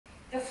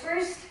The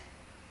first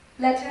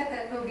letter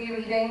that we'll be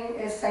reading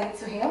is Syed.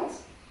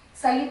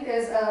 Syed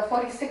is a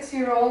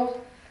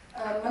 46-year-old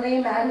Malay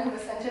man who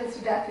was sentenced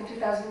to death in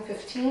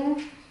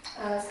 2015.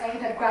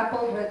 Syed had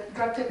grappled with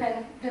drug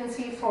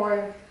dependency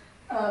for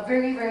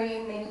very, very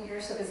many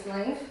years of his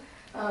life,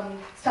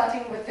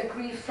 starting with the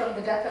grief from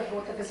the death of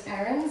both of his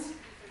parents.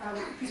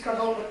 He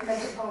struggled with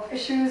mental health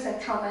issues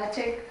and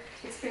traumatic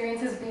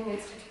experiences being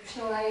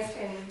institutionalized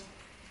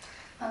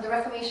in the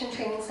Reformation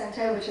Training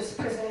Center, which is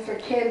prison for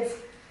kids,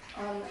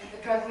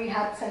 the drug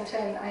rehab center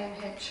in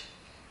IMH.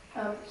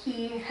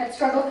 He had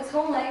struggled his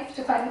whole life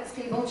to find a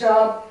stable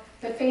job,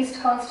 but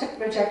faced constant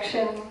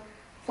rejection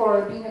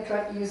for being a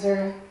drug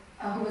user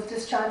who was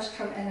discharged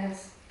from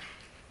NS.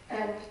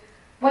 And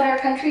what our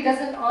country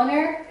doesn't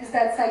honor is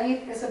that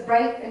Syed is a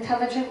bright,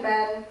 intelligent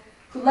man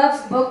who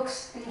loves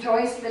books,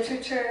 enjoys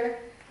literature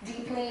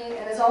deeply,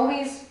 and is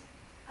always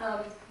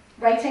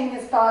writing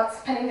his thoughts,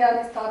 penning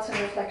down his thoughts and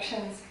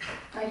reflections.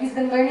 He's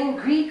been learning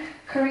Greek,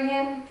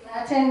 Korean,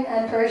 Latin,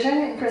 and Persian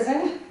in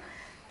prison.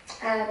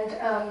 And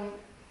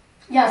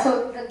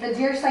so the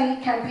Dear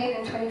Syed campaign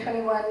in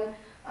 2021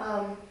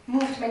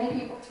 moved many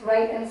people to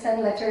write and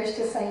send letters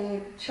to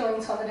Syed,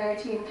 showing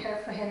solidarity and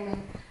care for him.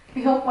 And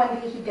we hope one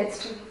day he gets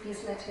to read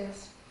these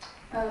letters.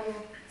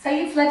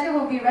 Syed's letter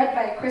will be read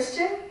by a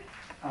Christian.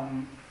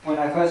 When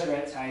I first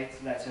read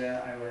Syed's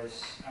letter, I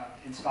was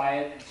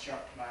inspired and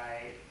struck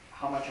by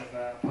how much of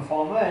a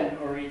performer and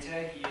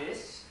orator he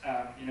is.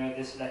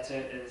 This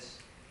letter is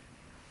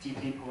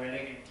deeply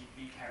poetic and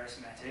deeply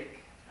charismatic.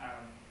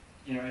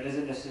 It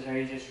doesn't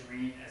necessarily just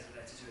read as a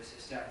letter to a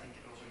sister. I think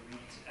it also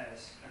reads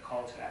as a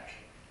call to action.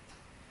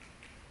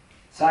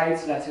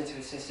 Syed's letter to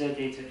his sister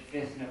dated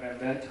 5th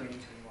November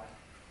 2021.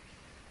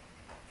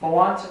 For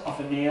want of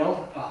a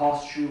nail, a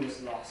horseshoe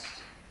was lost.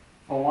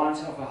 For want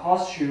of a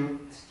horseshoe,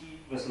 the steed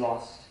was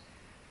lost.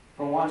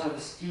 For want of a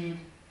steed,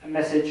 a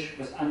message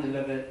was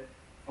undelivered.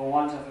 For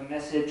want of a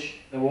message,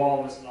 the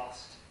war was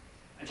lost.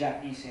 A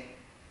Japanese saying.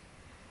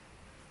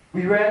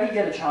 We rarely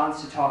get a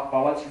chance to talk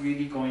about what's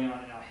really going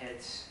on in our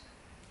heads.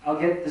 I'll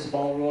get this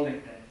ball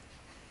rolling then.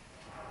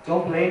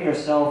 Don't blame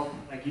yourself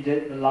like you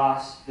did the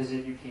last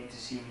visit you came to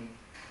see me.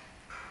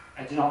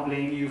 I do not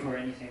blame you for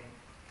anything.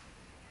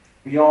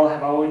 We all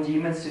have our own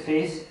demons to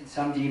face, and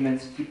some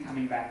demons keep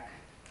coming back.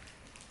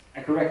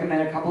 I could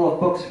recommend a couple of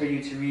books for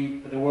you to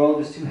read, but the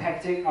world is too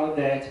hectic out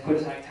there to put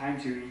aside time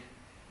to read.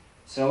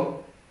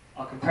 So,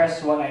 I'll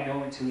compress what I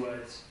know into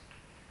words.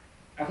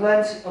 I've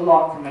learned a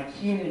lot from my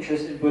keen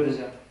interest in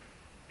Buddhism.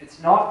 It's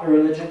not a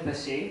religion per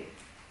se,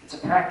 it's a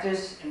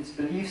practice, and its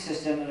belief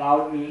system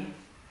allowed me,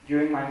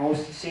 during my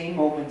most sane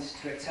moments,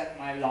 to accept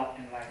my lot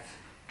in life.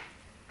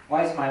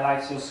 Why is my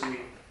life so sweet?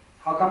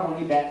 How come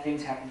only bad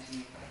things happen to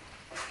me?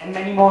 And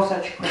many more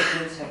such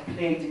questions have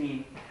plagued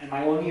me, and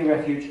my only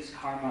refuge is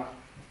karma.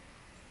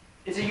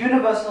 It's a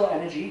universal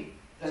energy,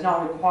 does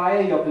not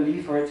require your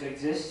belief for it to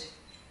exist,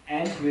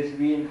 and with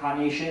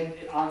reincarnation,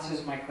 it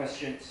answers my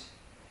questions.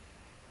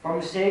 For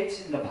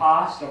mistakes in the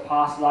past or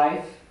past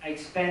life, I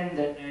expend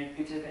that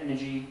negative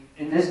energy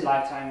in this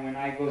lifetime when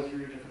I go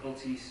through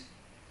difficulties.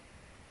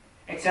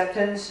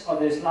 Acceptance of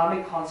the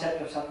Islamic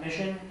concept of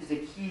submission is the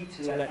key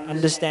to let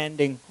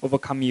understanding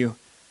overcome you.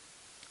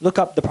 Look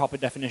up the proper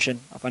definition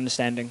of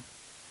understanding.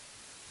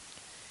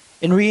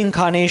 In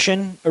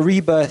reincarnation, a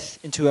rebirth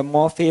into a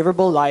more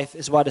favorable life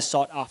is what is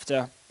sought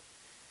after.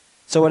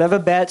 So whatever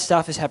bad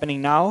stuff is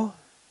happening now,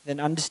 then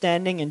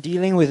understanding and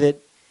dealing with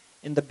it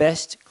in the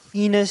best,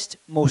 cleanest,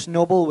 most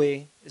noble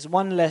way is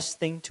one less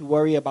thing to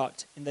worry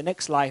about in the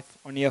next life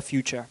or near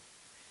future.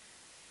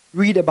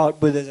 Read about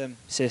Buddhism,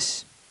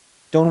 sis.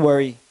 Don't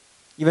worry.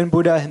 Even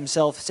Buddha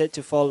himself said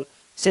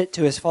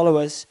to his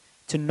followers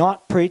to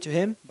not pray to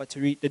him, but to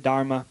read the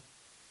Dharma.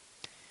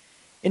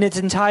 In its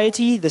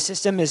entirety, the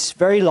system is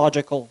very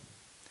logical.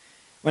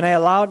 When I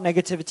allowed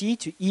negativity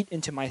to eat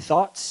into my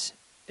thoughts,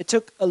 it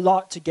took a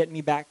lot to get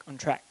me back on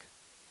track.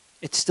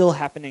 It's still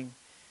happening.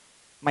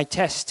 My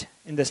test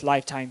in this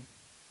lifetime.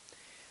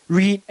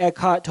 Read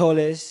Eckhart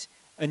Tolle's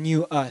A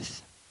New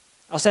Earth.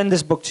 I'll send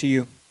this book to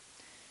you.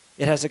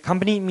 It has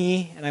accompanied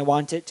me, and I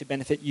want it to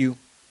benefit you.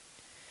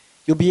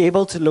 You'll be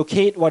able to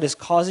locate what is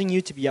causing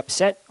you to be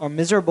upset or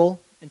miserable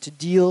and to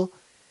deal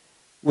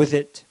with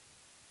it.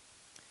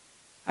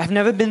 I've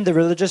never been the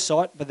religious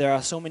sort, but there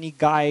are so many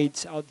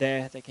guides out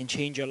there that can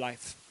change your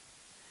life.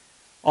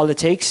 All it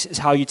takes is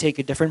how you take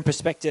a different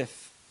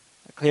perspective,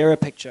 a clearer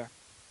picture.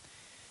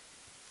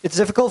 It's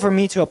difficult for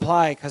me to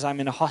apply because I'm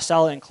in a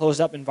hostile and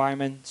closed-up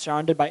environment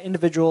surrounded by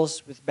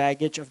individuals with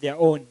baggage of their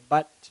own,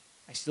 but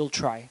I still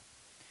try.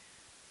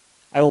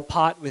 I will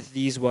part with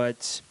these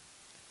words.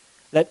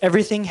 Let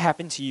everything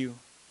happen to you,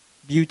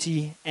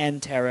 beauty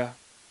and terror.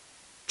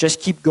 Just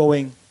keep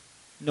going.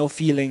 No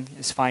feeling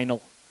is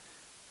final.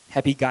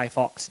 Happy Guy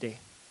Fawkes Day.